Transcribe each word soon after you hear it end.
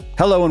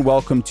Hello and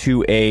welcome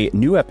to a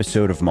new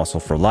episode of Muscle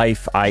for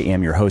Life. I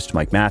am your host,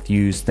 Mike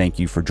Matthews. Thank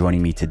you for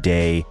joining me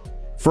today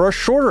for a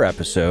shorter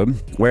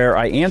episode where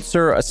I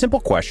answer a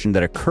simple question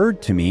that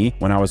occurred to me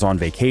when I was on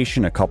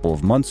vacation a couple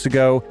of months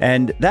ago,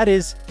 and that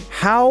is,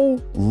 how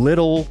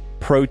little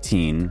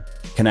protein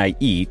can I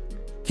eat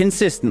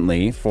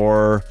consistently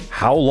for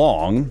how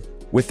long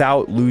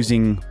without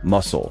losing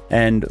muscle?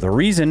 And the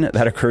reason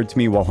that occurred to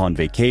me while on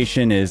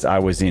vacation is I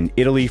was in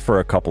Italy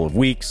for a couple of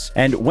weeks.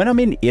 And when I'm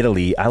in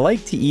Italy, I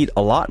like to eat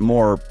a lot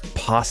more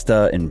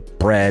pasta and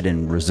bread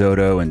and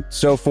risotto and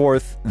so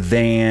forth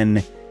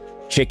than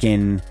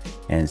chicken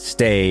and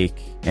steak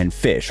and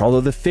fish.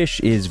 Although the fish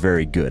is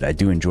very good. I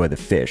do enjoy the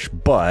fish,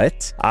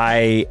 but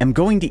I am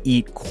going to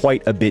eat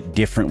quite a bit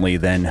differently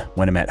than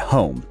when I'm at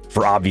home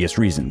for obvious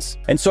reasons.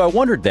 And so I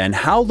wondered then,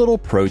 how little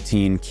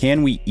protein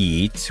can we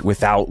eat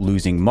without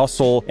losing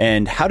muscle?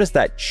 And how does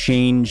that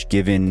change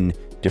given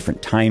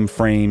different time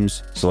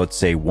frames? So let's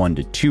say 1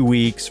 to 2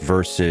 weeks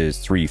versus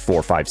 3,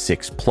 4, 5,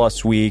 6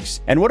 plus weeks.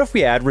 And what if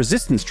we add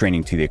resistance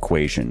training to the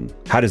equation?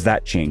 How does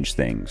that change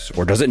things?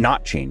 Or does it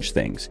not change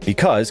things?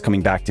 Because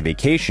coming back to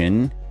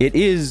vacation, it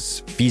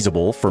is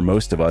feasible for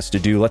most of us to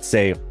do, let's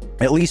say,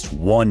 at least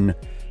one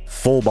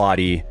full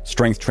body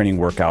strength training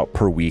workout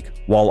per week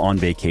while on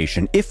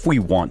vacation if we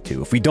want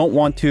to. If we don't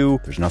want to,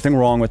 there's nothing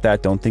wrong with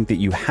that. Don't think that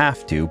you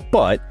have to.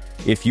 But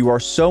if you are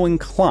so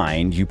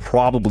inclined, you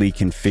probably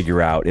can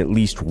figure out at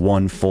least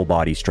one full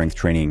body strength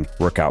training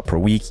workout per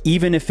week,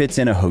 even if it's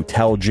in a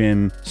hotel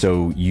gym.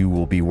 So you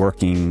will be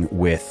working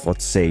with,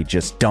 let's say,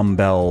 just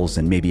dumbbells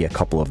and maybe a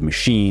couple of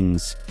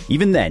machines.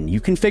 Even then, you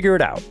can figure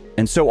it out.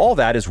 And so all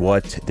that is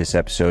what this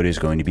episode is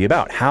going to be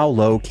about. How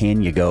low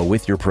can you go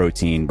with your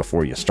protein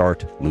before you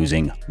start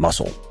losing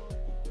muscle?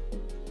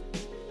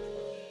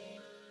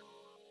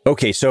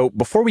 Okay, so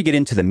before we get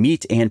into the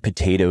meat and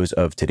potatoes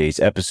of today's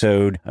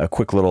episode, a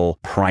quick little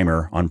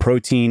primer on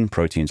protein.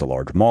 Protein's a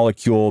large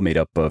molecule made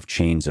up of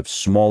chains of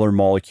smaller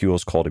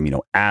molecules called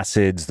amino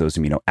acids. Those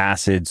amino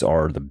acids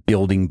are the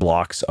building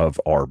blocks of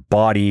our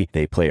body.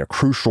 They play a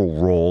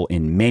crucial role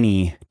in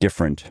many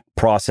different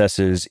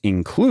processes,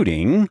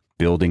 including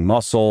building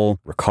muscle,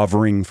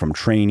 recovering from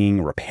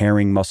training,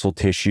 repairing muscle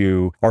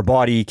tissue. Our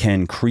body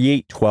can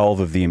create 12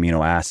 of the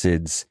amino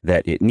acids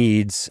that it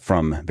needs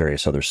from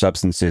various other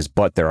substances,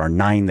 but there are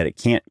 9 that it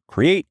can't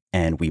create,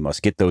 and we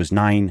must get those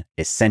 9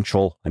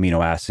 essential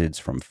amino acids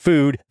from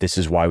food. This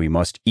is why we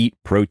must eat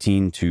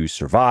protein to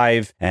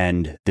survive,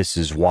 and this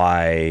is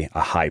why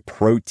a high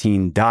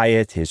protein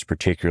diet is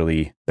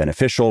particularly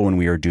beneficial when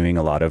we are doing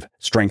a lot of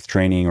strength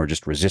training or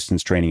just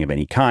resistance training of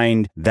any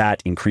kind.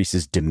 That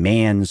increases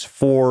demands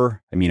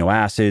for amino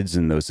acids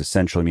and those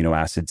essential amino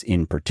acids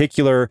in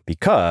particular,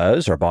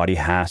 because our body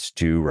has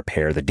to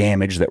repair the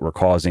damage that we're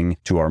causing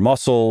to our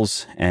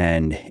muscles.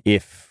 And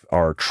if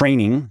our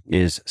training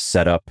is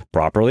set up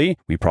properly,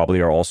 we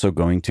probably are also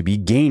going to be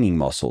gaining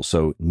muscle.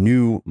 So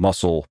new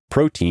muscle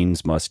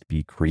proteins must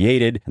be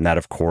created. And that,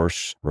 of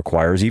course,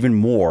 requires even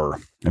more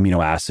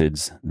amino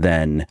acids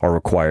than are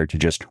required to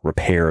just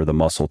repair the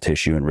muscle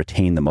tissue and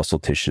retain the muscle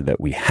tissue that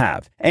we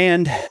have.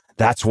 And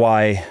that's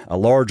why a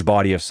large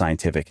body of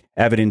scientific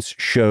evidence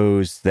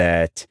shows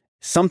that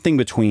something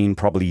between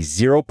probably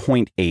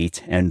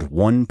 0.8 and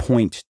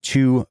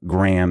 1.2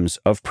 grams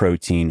of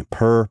protein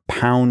per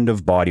pound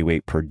of body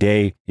weight per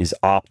day is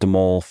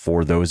optimal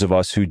for those of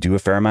us who do a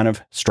fair amount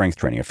of strength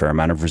training, a fair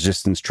amount of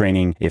resistance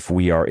training. If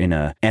we are in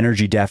an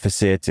energy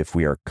deficit, if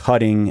we are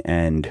cutting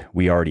and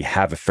we already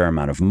have a fair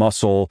amount of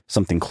muscle,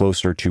 something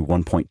closer to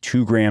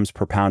 1.2 grams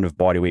per pound of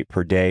body weight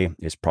per day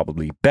is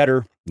probably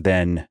better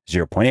than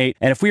 0.8.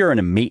 And if we are in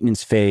a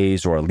maintenance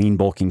phase or a lean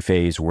bulking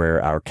phase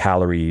where our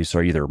calories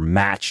are either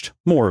matched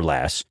more or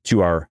less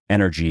to our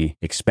energy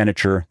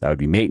expenditure, that would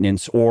be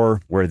maintenance,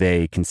 or where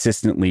they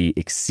consistently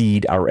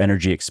exceed our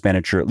energy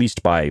expenditure, at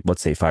least by,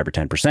 let's say, 5 or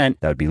 10%,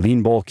 that would be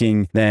lean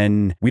bulking,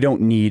 then we don't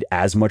need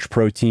as much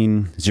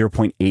protein.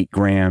 0.8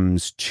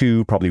 grams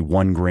to probably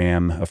 1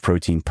 gram of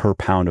protein per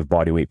pound of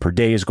body weight per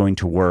day is going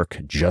to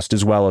work just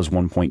as well as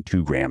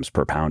 1.2 grams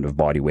per pound of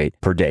body weight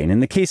per day. And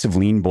in the case of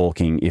lean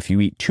bulking, if you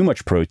eat too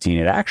much protein,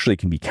 it actually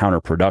can be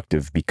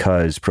counterproductive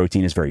because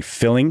protein is very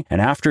filling.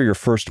 And after your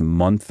first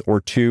month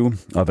or two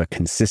of a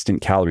consistent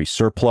calorie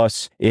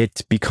surplus,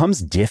 it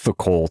becomes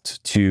difficult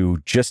to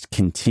just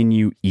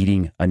continue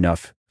eating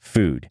enough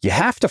food. You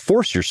have to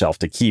force yourself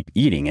to keep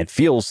eating. It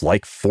feels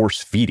like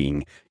force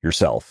feeding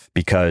yourself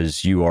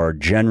because you are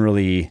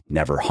generally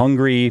never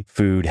hungry.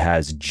 Food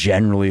has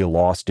generally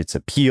lost its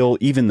appeal.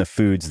 Even the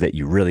foods that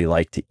you really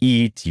like to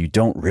eat, you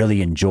don't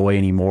really enjoy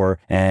anymore,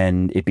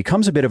 and it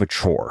becomes a bit of a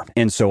chore.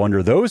 And so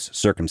under those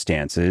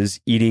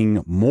circumstances,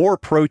 eating more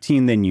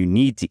protein than you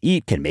need to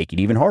eat can make it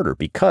even harder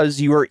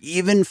because you are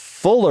even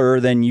fuller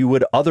than you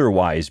would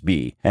otherwise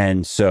be.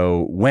 And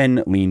so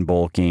when lean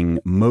bulking,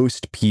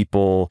 most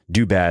people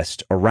do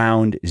best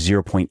around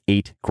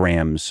 0.8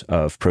 grams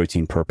of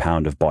protein per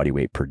pound of body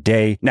weight per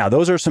day. Now,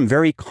 those are some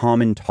very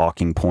common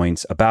talking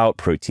points about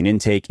protein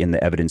intake in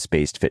the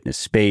evidence-based fitness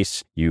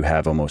space. You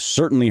have almost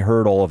certainly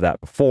heard all of that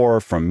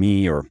before from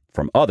me or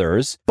from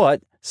others,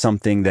 but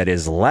something that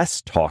is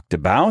less talked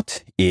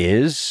about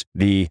is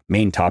the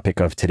main topic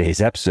of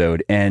today's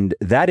episode, and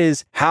that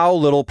is how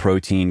little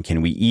protein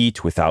can we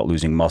eat without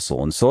losing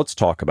muscle. And so let's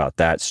talk about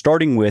that,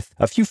 starting with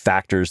a few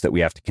factors that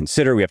we have to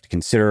consider. We have to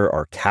consider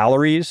our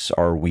calories.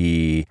 Are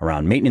we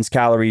around maintenance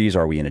calories?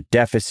 Are we in a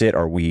deficit?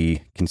 Are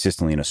we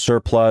consistently in a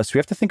surplus? We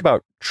have to think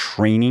about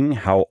training.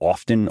 How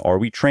often are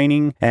we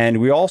training? And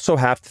we also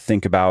have to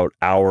think about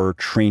our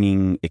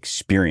training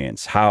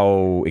experience.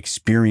 How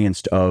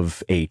experienced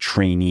of a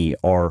trainee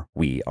are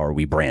we? Are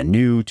we brand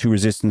new to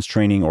resistance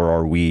training, or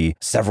are we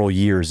several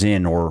years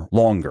in or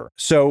longer?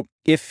 So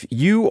if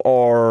you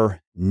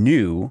are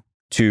new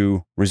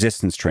to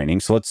resistance training,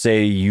 so let's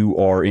say you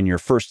are in your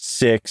first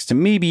 6 to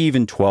maybe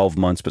even 12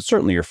 months, but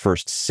certainly your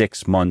first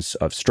 6 months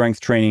of strength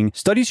training,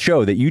 studies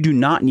show that you do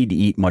not need to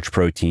eat much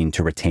protein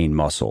to retain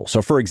muscle.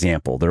 So for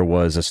example, there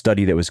was a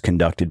study that was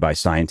conducted by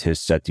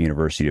scientists at the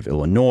University of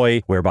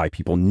Illinois, whereby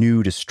people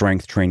new to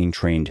strength training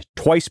trained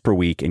twice per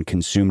week and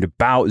consumed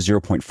about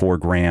 0.4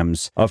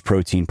 grams of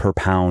protein per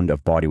pound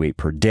of body weight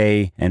per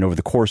day. And over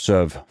the course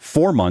of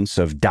 4 months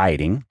of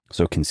dieting,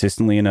 so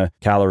consistently in a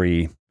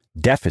calorie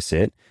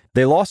deficit,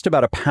 they lost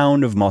about a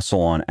pound of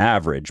muscle on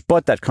average,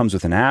 but that comes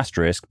with an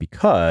asterisk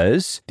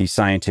because the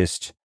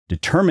scientists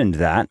determined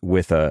that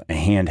with a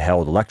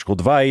handheld electrical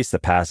device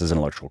that passes an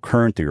electrical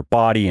current through your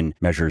body and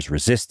measures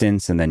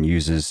resistance and then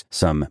uses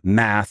some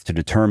math to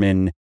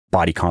determine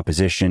body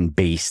composition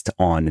based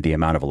on the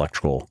amount of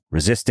electrical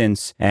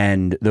resistance.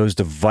 And those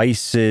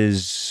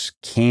devices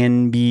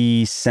can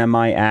be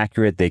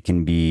semi-accurate. They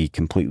can be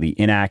completely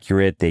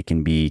inaccurate. They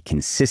can be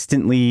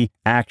consistently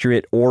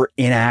accurate or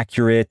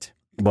inaccurate.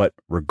 But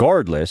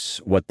regardless,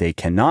 what they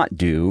cannot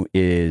do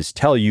is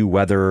tell you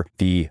whether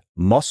the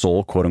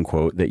muscle, quote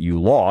unquote, that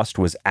you lost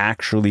was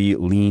actually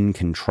lean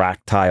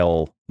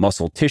contractile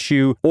muscle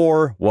tissue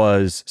or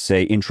was,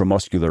 say,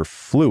 intramuscular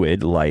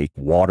fluid like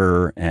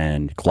water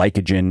and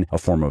glycogen, a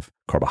form of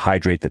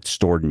carbohydrate that's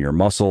stored in your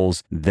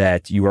muscles,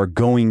 that you are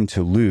going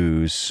to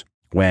lose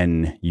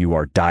when you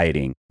are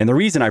dieting. And the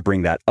reason I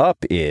bring that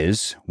up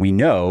is we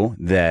know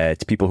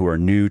that people who are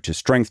new to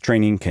strength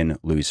training can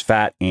lose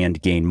fat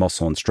and gain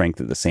muscle and strength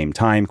at the same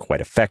time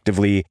quite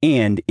effectively.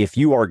 And if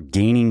you are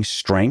gaining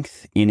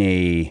strength in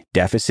a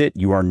deficit,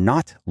 you are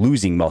not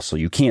losing muscle.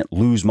 You can't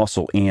lose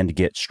muscle and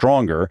get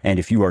stronger. And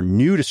if you are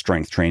new to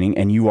strength training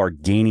and you are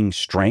gaining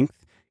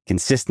strength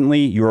consistently,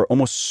 you are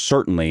almost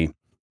certainly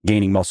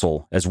gaining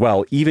muscle as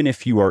well, even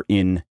if you are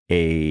in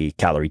a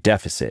calorie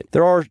deficit.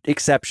 There are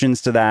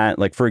exceptions to that.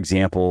 Like, for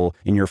example,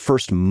 in your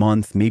first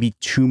month, maybe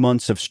 2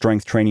 months of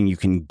strength training, you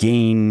can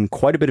gain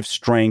quite a bit of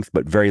strength,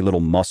 but very little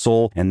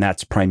muscle. And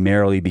that's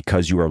primarily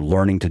because you are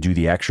learning to do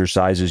the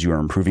exercises. You are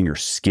improving your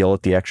skill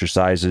at the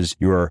exercises.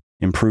 You are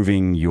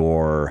improving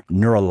your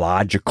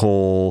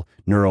neurological,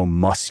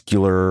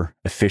 neuromuscular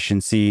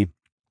efficiency.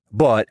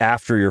 But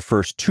after your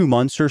first 2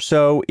 months or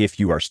so, if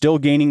you are still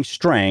gaining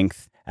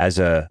strength, as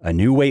a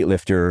new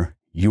weightlifter,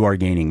 you are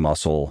gaining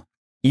muscle,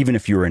 even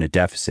if you were in a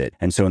deficit.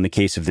 And so in the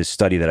case of this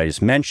study that I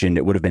just mentioned,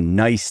 it would have been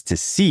nice to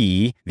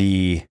see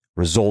the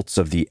results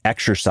of the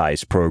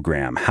exercise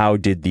program. How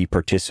did the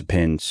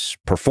participants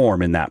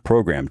perform in that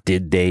program?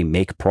 Did they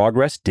make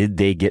progress? Did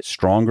they get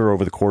stronger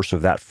over the course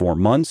of that 4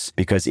 months?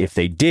 Because if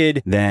they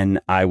did, then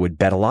I would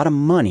bet a lot of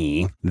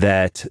money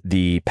that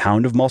the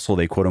pound of muscle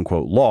they quote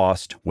unquote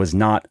lost was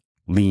not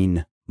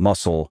lean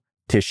muscle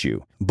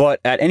tissue. But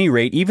at any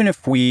rate, even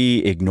if we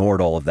ignored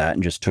all of that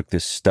and just took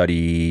this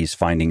study's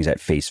findings at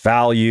face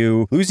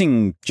value,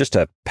 losing just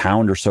a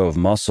pound or so of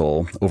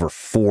muscle over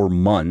 4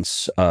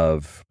 months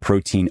of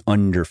protein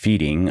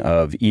underfeeding,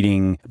 of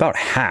eating about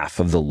half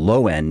of the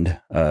low end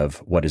of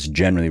what is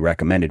generally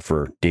recommended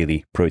for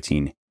daily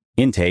protein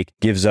intake,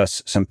 gives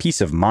us some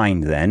peace of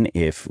mind then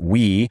if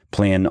we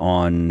plan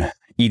on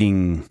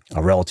eating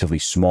a relatively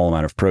small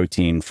amount of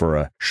protein for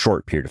a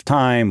short period of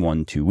time,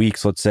 1-2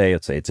 weeks, let's say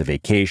it's a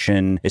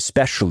vacation,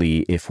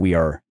 especially if we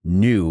are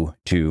new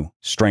to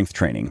strength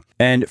training.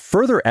 And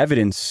further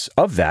evidence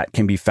of that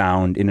can be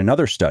found in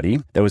another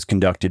study that was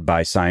conducted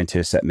by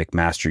scientists at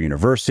McMaster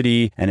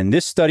University. And in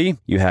this study,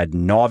 you had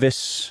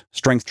novice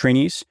strength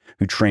trainees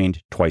who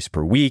trained twice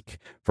per week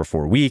for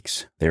 4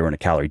 weeks. They were in a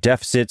calorie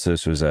deficit, so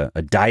this was a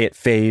diet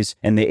phase,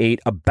 and they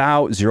ate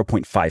about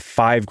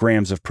 0.55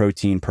 grams of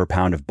protein per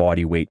pound of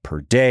body weight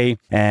per day,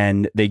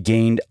 and they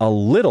gained a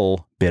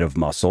little bit of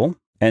muscle.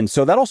 And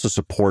so that also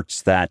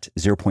supports that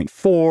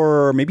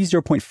 0.4, maybe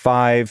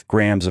 0.5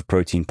 grams of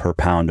protein per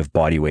pound of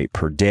body weight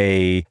per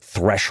day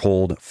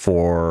threshold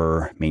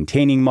for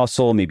maintaining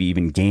muscle, maybe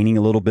even gaining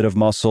a little bit of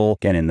muscle.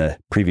 Again, in the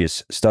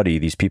previous study,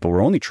 these people were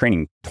only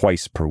training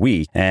twice per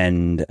week.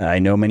 And I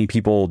know many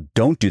people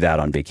don't do that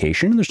on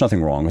vacation. There's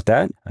nothing wrong with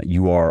that.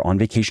 You are on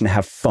vacation to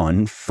have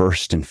fun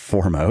first and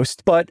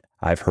foremost, but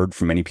I've heard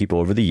from many people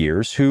over the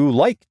years who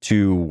like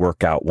to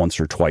work out once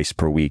or twice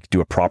per week,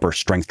 do a proper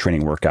strength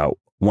training workout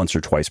once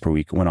or twice per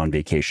week when on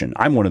vacation.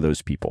 I'm one of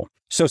those people.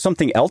 So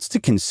something else to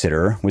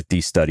consider with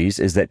these studies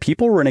is that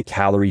people were in a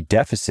calorie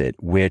deficit,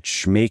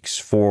 which makes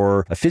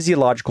for a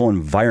physiological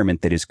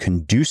environment that is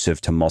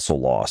conducive to muscle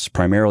loss,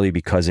 primarily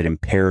because it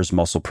impairs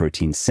muscle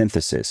protein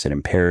synthesis. It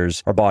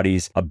impairs our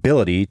body's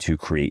ability to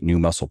create new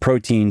muscle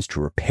proteins,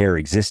 to repair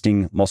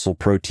existing muscle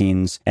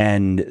proteins.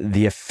 And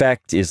the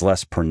effect is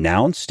less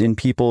pronounced in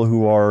people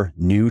who are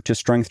new to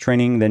strength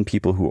training than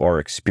people who are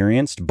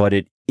experienced, but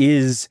it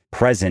is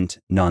present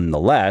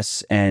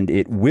nonetheless, and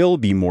it will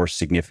be more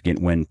significant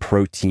when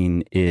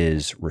protein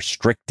is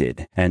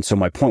restricted. And so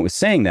my point with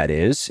saying that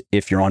is,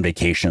 if you're on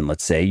vacation,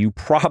 let's say, you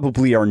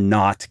probably are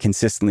not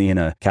consistently in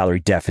a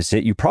calorie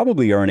deficit. You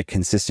probably are in a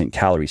consistent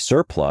calorie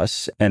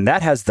surplus, and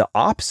that has the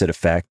opposite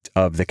effect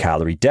of the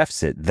calorie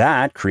deficit.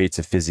 That creates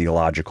a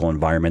physiological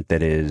environment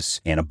that is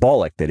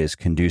anabolic, that is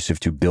conducive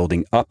to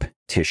building up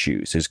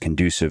tissues, is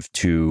conducive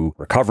to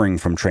recovering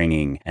from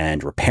training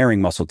and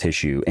repairing muscle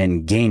tissue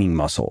and gaining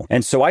muscle.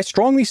 And so I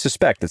strongly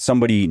suspect that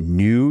somebody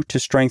new to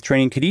strength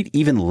training could eat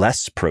even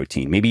less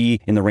protein, maybe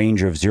in the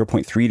range of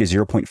 0.3 to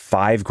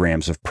 0.5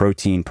 grams of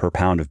protein per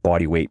pound of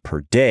body weight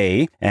per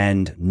day,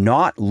 and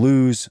not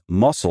lose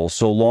muscle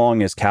so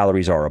long as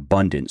calories are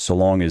abundant, so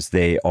long as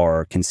they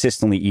are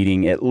consistently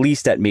eating at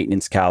least at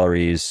maintenance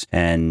calories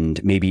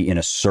and maybe in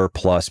a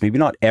surplus, maybe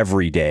not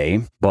every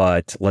day,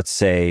 but let's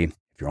say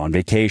you're on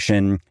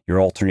vacation, you're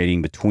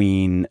alternating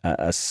between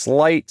a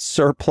slight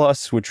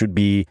surplus, which would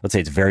be, let's say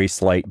it's very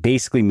slight,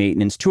 basically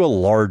maintenance, to a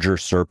larger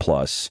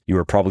surplus. You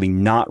are probably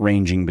not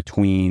ranging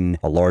between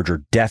a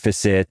larger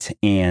deficit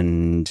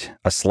and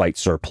a slight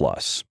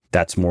surplus.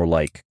 That's more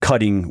like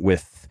cutting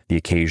with the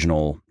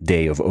occasional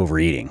day of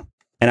overeating.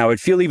 And I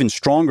would feel even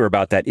stronger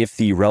about that if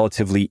the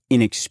relatively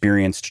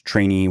inexperienced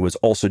trainee was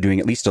also doing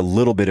at least a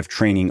little bit of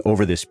training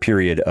over this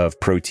period of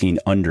protein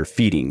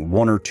underfeeding,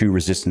 1 or 2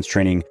 resistance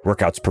training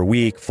workouts per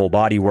week, full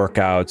body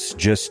workouts,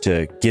 just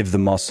to give the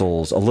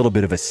muscles a little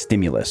bit of a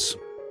stimulus.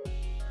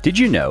 Did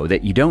you know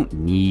that you don't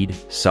need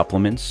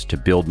supplements to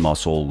build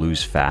muscle,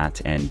 lose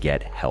fat, and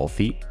get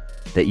healthy?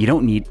 That you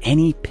don't need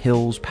any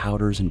pills,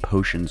 powders, and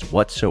potions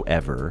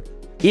whatsoever?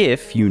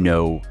 If you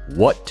know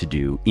what to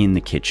do in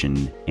the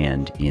kitchen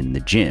and in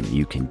the gym,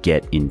 you can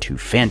get into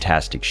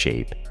fantastic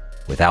shape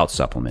without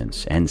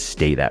supplements and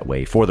stay that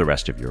way for the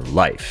rest of your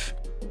life.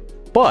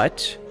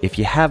 But if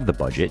you have the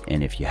budget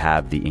and if you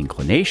have the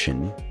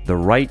inclination, the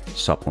right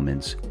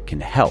supplements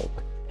can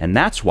help. And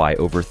that's why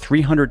over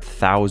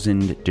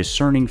 300,000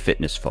 discerning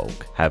fitness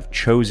folk have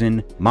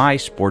chosen my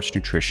sports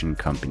nutrition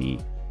company,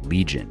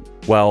 Legion.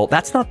 Well,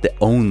 that's not the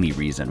only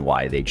reason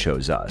why they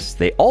chose us.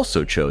 They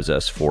also chose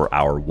us for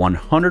our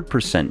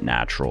 100%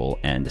 natural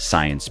and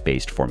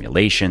science-based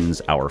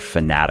formulations, our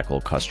fanatical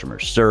customer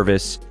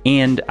service,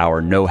 and our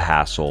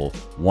no-hassle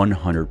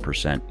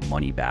 100%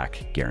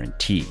 money-back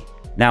guarantee.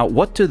 Now,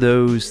 what do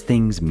those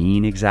things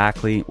mean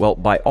exactly? Well,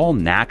 by all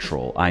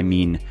natural, I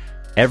mean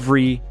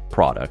every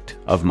product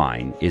of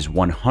mine is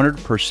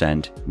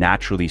 100%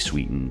 naturally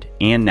sweetened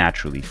and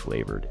naturally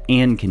flavored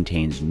and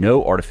contains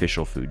no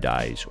artificial food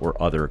dyes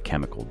or other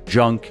chemical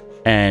junk.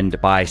 And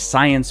by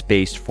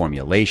science-based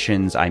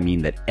formulations, I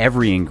mean that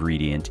every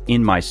ingredient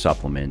in my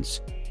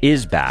supplements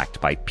is backed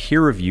by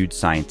peer-reviewed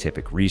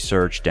scientific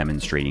research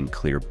demonstrating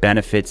clear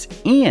benefits,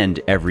 and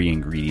every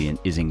ingredient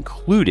is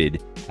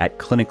included at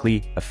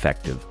clinically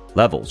effective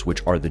levels,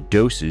 which are the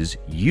doses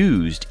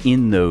used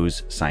in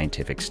those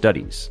scientific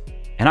studies.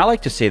 And I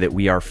like to say that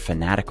we are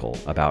fanatical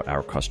about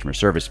our customer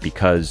service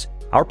because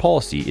our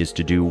policy is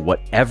to do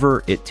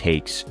whatever it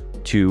takes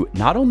to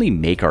not only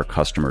make our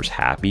customers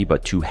happy,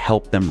 but to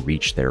help them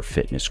reach their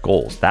fitness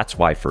goals. That's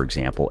why, for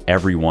example,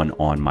 everyone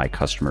on my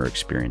customer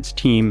experience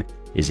team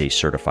is a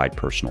certified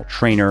personal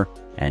trainer,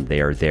 and they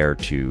are there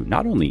to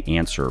not only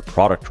answer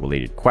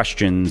product-related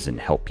questions and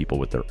help people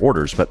with their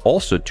orders, but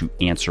also to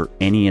answer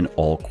any and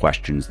all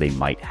questions they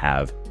might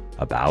have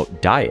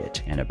about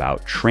diet and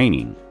about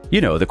training. You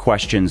know, the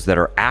questions that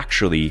are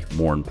actually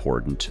more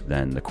important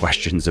than the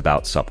questions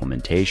about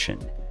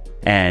supplementation.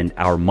 And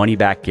our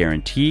money-back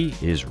guarantee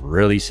is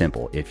really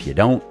simple. If you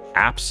don't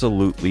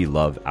absolutely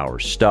love our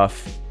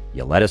stuff,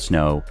 you let us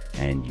know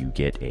and you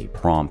get a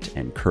prompt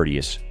and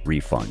courteous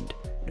refund.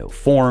 No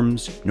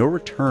forms, no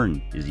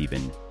return is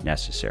even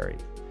necessary.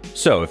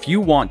 So if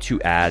you want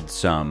to add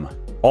some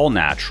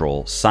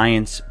all-natural,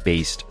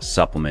 science-based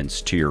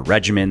supplements to your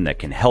regimen that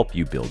can help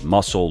you build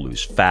muscle,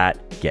 lose fat,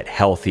 get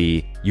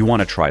healthy, you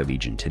want to try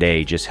Legion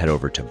today, just head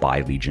over to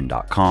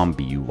buylegion.com,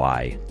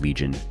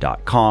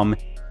 BUYLegion.com.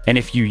 And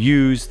if you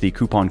use the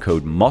coupon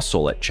code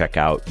MUSCLE at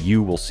checkout,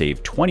 you will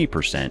save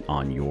 20%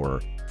 on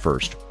your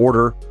first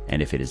order.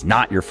 And if it is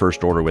not your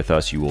first order with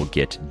us, you will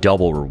get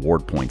double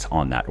reward points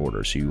on that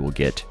order. So you will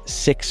get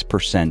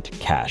 6%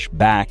 cash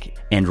back.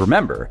 And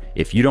remember,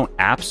 if you don't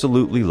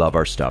absolutely love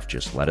our stuff,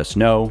 just let us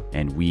know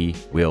and we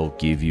will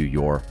give you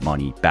your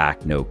money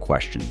back. No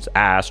questions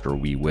asked, or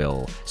we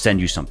will send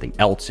you something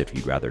else if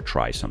you'd rather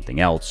try something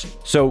else.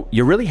 So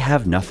you really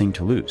have nothing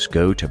to lose.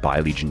 Go to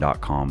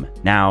buylegion.com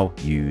now,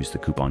 use the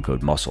coupon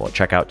code MUSCLE at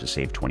checkout to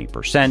save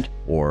 20%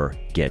 or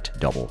get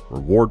double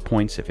reward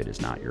points if it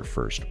is not your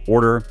first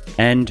order,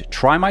 and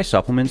try my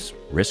supplements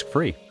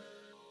risk-free.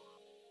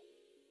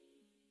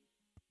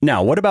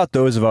 Now, what about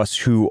those of us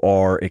who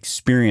are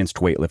experienced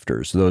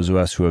weightlifters, those of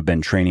us who have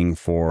been training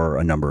for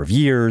a number of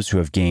years, who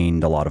have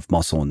gained a lot of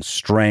muscle and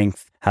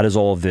strength? How does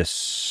all of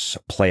this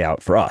play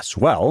out for us?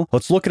 Well,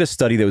 let's look at a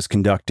study that was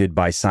conducted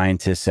by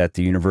scientists at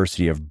the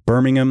University of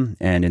Birmingham.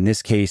 And in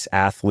this case,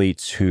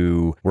 athletes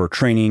who were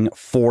training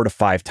 4 to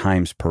 5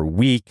 times per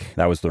week.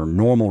 That was their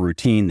normal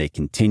routine. They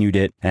continued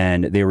it,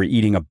 and they were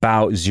eating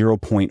about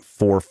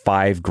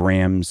 0.45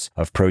 grams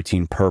of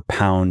protein per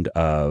pound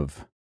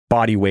of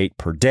body weight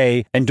per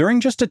day. And during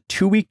just a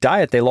 2-week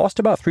diet, they lost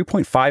about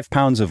 3.5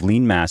 pounds of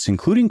lean mass,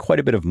 including quite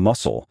a bit of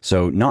muscle.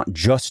 So not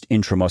just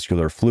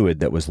intramuscular fluid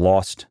that was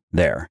lost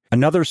there.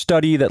 Another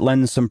study that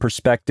lends some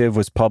perspective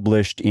was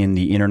published in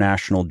the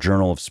International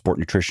Journal of Sport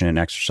Nutrition and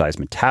Exercise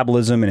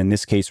Metabolism. And in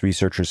this case,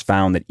 researchers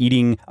found that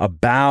eating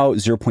about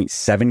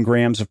 0.7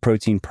 grams of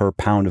protein per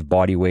pound of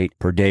body weight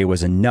per day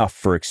was enough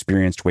for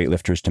experienced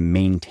weightlifters to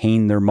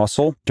maintain their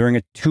muscle during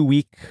a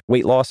 2-week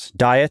weight loss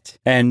diet.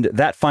 And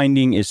that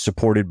finding is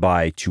supported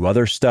by 2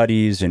 other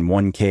studies. In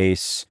one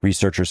case,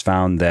 researchers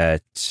found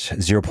that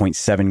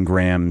 0.7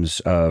 grams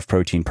of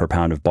protein per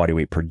pound of body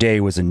weight per day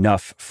was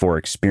enough for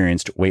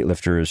experienced weightlifters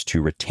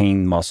to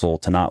retain muscle,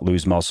 to not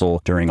lose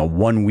muscle during a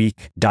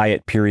 1-week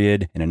diet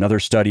period. In another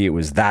study, it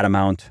was that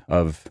amount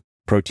of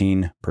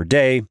protein per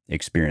day,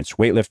 experienced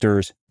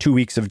weightlifters, 2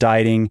 weeks of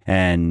dieting,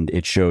 and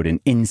it showed an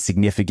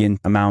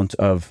insignificant amount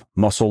of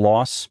muscle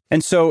loss.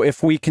 And so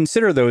if we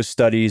consider those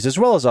studies, as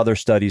well as other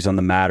studies on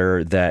the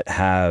matter that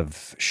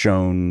have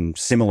shown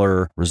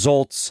similar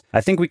results, I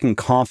think we can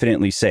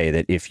confidently say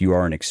that if you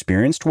are an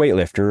experienced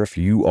weightlifter, if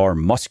you are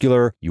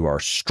muscular, you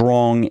are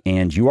strong,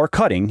 and you are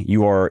cutting,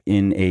 you are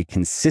in a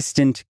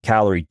consistent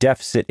calorie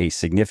deficit, a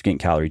significant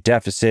calorie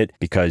deficit,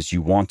 because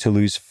you want to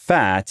lose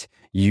fat,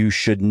 you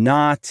should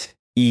not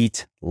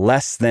eat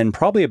less than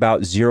probably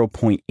about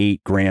 0.8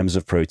 grams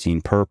of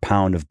protein per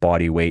pound of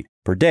body weight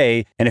per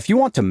day. And if you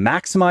want to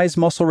maximize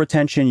muscle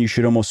retention, you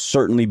should almost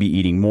certainly be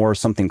eating more,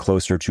 something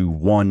closer to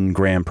 1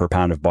 gram per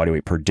pound of body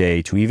weight per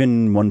day to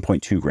even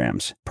 1.2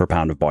 grams per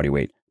pound of body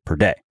weight per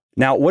day.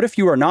 Now, what if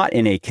you are not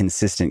in a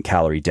consistent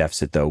calorie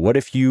deficit, though? What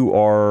if you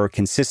are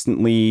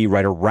consistently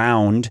right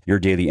around your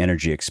daily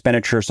energy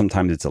expenditure?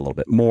 Sometimes it's a little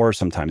bit more,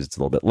 sometimes it's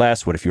a little bit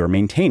less. What if you are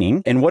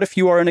maintaining? And what if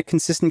you are in a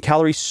consistent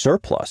calorie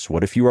surplus?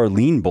 What if you are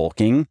lean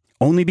bulking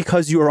only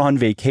because you are on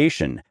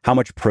vacation? How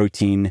much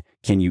protein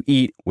can you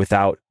eat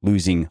without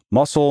losing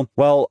muscle?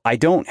 Well, I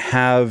don't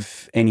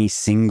have any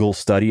single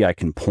study I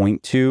can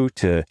point to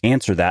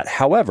answer that.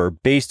 However,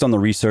 based on the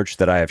research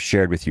that I have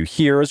shared with you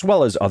here, as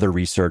well as other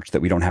research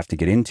that we don't have to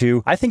get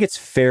into, I think it's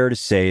fair to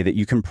say that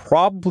you can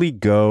probably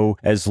go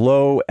as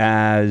low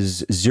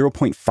as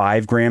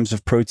 0.5 grams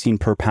of protein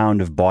per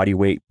pound of body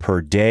weight per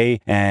day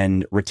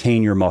and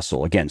retain your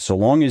muscle. Again, so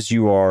long as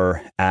you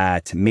are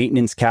at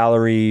maintenance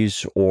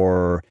calories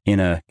or in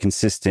a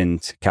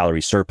consistent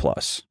calorie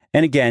surplus.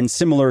 And again,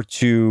 similar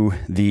to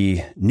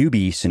the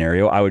newbie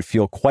scenario, I would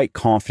feel quite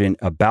confident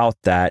about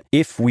that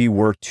if we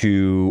were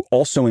to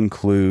also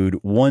include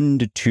 1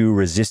 to 2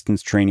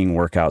 resistance training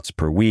workouts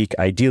per week.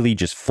 Ideally,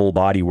 just full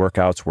body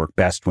workouts work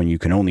best when you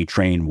can only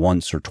train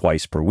once or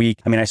twice per week.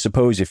 I mean, I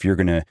suppose if you're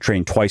going to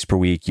train twice per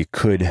week, you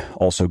could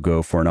also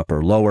go for an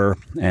upper lower,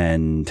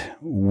 and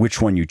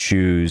which one you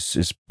choose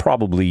is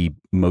probably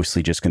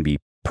mostly just going to be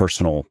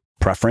personal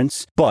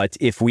preference. But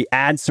if we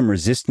add some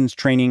resistance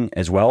training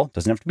as well,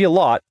 doesn't have to be a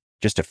lot,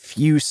 just a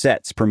few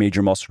sets per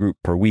major muscle group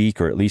per week,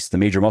 or at least the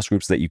major muscle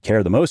groups that you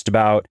care the most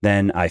about,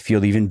 then I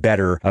feel even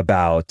better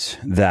about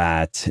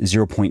that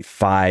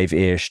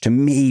 0.5-ish to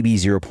maybe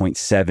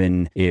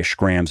 0.7-ish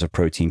grams of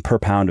protein per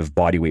pound of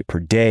body weight per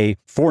day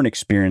for an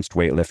experienced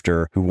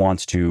weightlifter who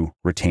wants to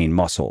retain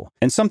muscle.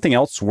 And something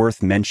else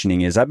worth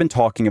mentioning is I've been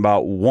talking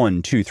about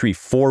 1, 2, 3,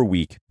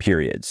 4-week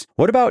periods.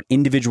 What about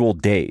individual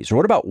days? Or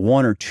what about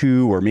 1 or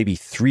 2 or maybe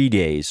 3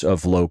 days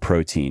of low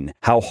protein?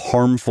 How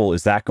harmful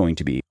is that going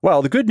to be?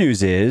 Well, the good news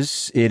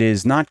is it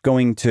is not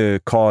going to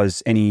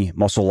cause any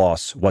muscle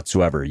loss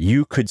whatsoever.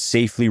 You could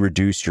safely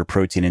reduce your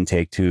protein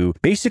intake to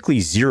basically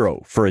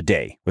 0 for a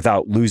day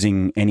without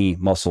losing any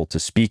muscle to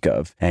speak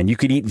of. And you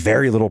could eat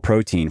very little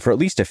protein for at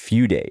least a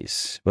few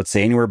days. Let's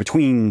say anywhere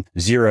between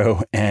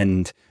 0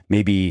 and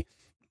maybe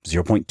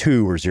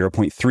 0.2 or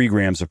 0.3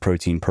 grams of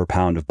protein per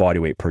pound of body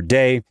weight per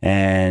day,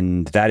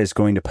 and that is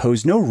going to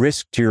pose no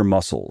risk to your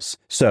muscles.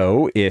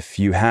 So if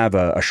you have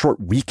a short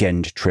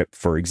weekend trip,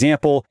 for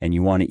example, and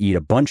you want to eat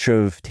a bunch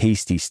of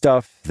tasty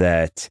stuff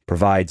that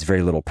provides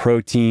very little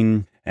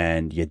protein,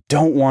 and you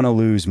don't want to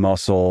lose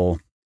muscle,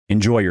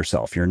 enjoy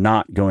yourself. You're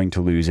not going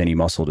to lose any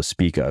muscle to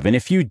speak of. And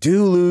if you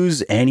do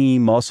lose any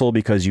muscle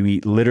because you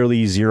eat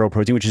literally zero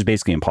protein, which is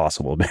basically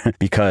impossible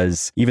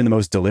because even the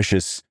most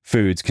delicious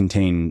foods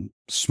contain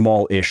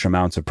small-ish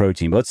amounts of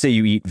protein. But let's say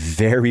you eat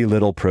very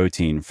little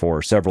protein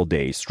for several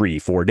days,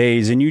 3-4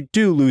 days, and you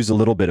do lose a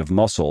little bit of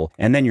muscle,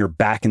 and then you're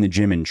back in the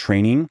gym and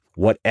training.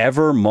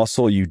 Whatever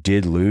muscle you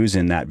did lose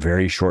in that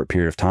very short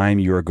period of time,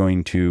 you are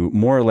going to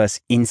more or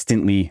less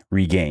instantly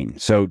regain.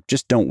 So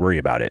just don't worry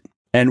about it.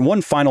 And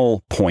one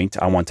final point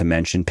I want to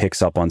mention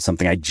picks up on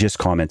something I just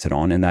commented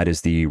on, and that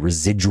is the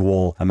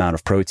residual amount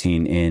of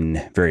protein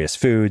in various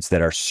foods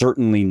that are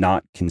certainly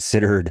not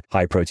considered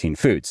high protein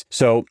foods.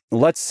 So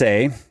let's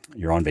say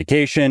you're on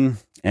vacation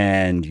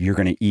and you're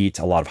going to eat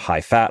a lot of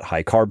high fat,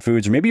 high carb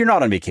foods, or maybe you're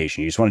not on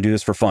vacation. You just want to do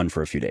this for fun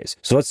for a few days.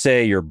 So let's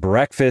say your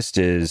breakfast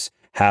is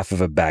half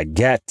of a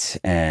baguette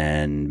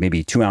and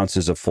maybe 2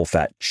 ounces of full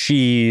fat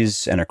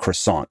cheese and a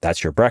croissant.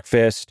 That's your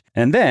breakfast.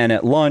 And then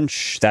at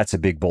lunch, that's a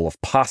big bowl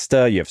of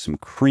pasta. You have some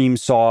cream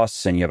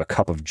sauce and you have a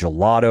cup of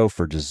gelato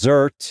for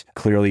dessert.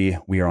 Clearly,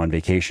 we are on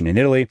vacation in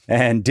Italy.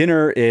 And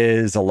dinner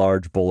is a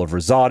large bowl of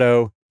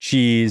risotto,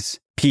 cheese,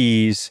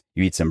 peas.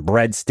 You eat some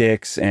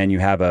breadsticks and you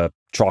have a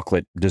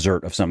chocolate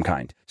dessert of some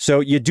kind.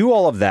 So you do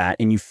all of that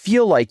and you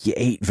feel like you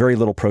ate very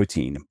little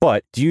protein.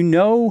 But do you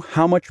know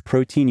how much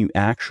protein you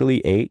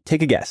actually ate?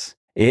 Take a guess.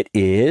 It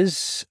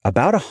is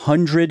about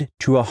 100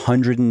 to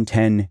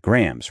 110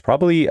 grams,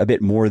 probably a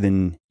bit more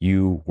than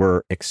you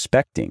were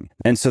expecting.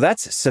 And so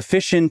that's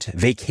sufficient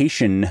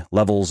vacation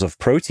levels of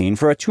protein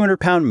for a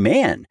 200-pound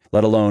man,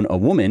 let alone a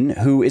woman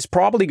who is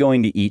probably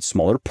going to eat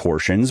smaller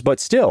portions, but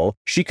still,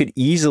 she could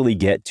easily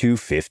get to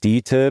 50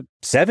 to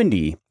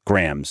 70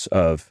 grams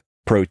of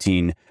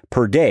protein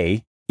per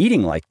day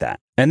eating like that.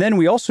 And then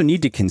we also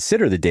need to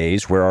consider the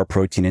days where our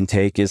protein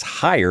intake is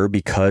higher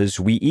because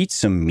we eat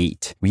some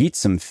meat, we eat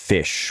some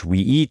fish, we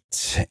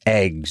eat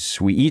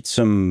eggs, we eat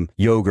some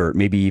yogurt,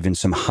 maybe even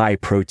some high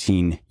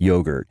protein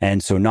yogurt.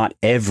 And so not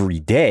every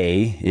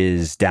day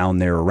is down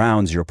there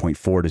around 0.4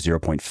 to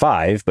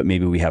 0.5, but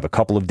maybe we have a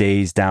couple of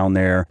days down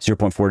there,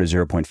 0.4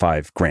 to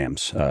 0.5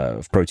 grams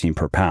of protein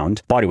per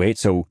pound body weight.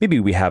 So maybe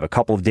we have a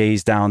couple of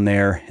days down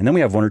there, and then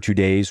we have 1 or 2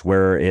 days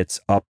where it's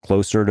up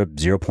closer to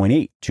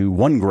 0.8 to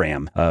 1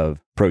 gram of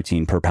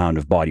protein per pound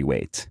of body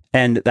weight.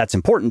 And that's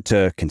important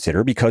to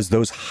consider because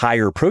those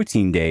higher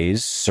protein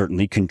days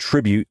certainly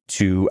contribute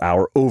to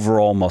our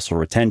overall muscle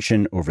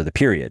retention over the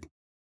period.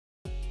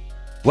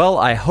 Well,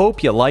 I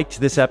hope you liked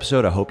this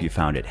episode. I hope you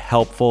found it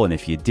helpful. And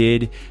if you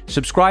did,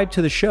 subscribe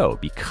to the show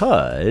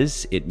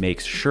because it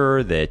makes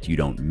sure that you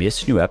don't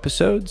miss new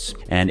episodes.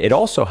 And it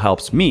also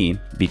helps me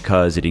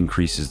because it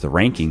increases the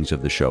rankings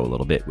of the show a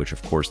little bit, which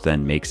of course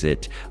then makes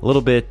it a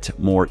little bit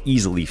more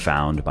easily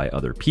found by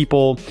other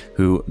people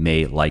who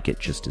may like it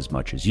just as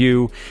much as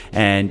you.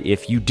 And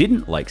if you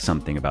didn't like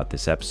something about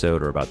this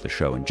episode or about the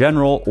show in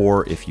general,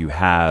 or if you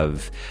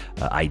have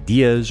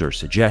ideas or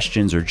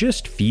suggestions or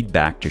just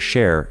feedback to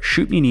share,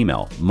 shoot me an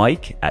email,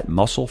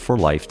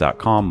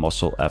 mike@muscleforlife.com,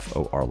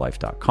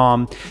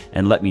 muscleforlife.com,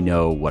 and let me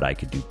know what I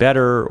could do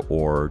better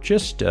or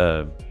just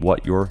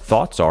what your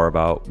thoughts are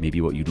about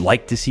maybe what you'd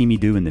like to see me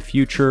do in the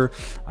future.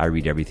 I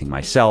read everything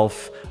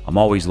myself. I'm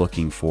always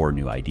looking for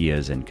new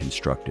ideas and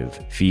constructive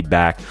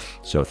feedback.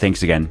 So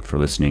thanks again for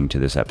listening to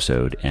this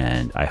episode,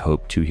 and I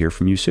hope to hear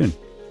from you soon.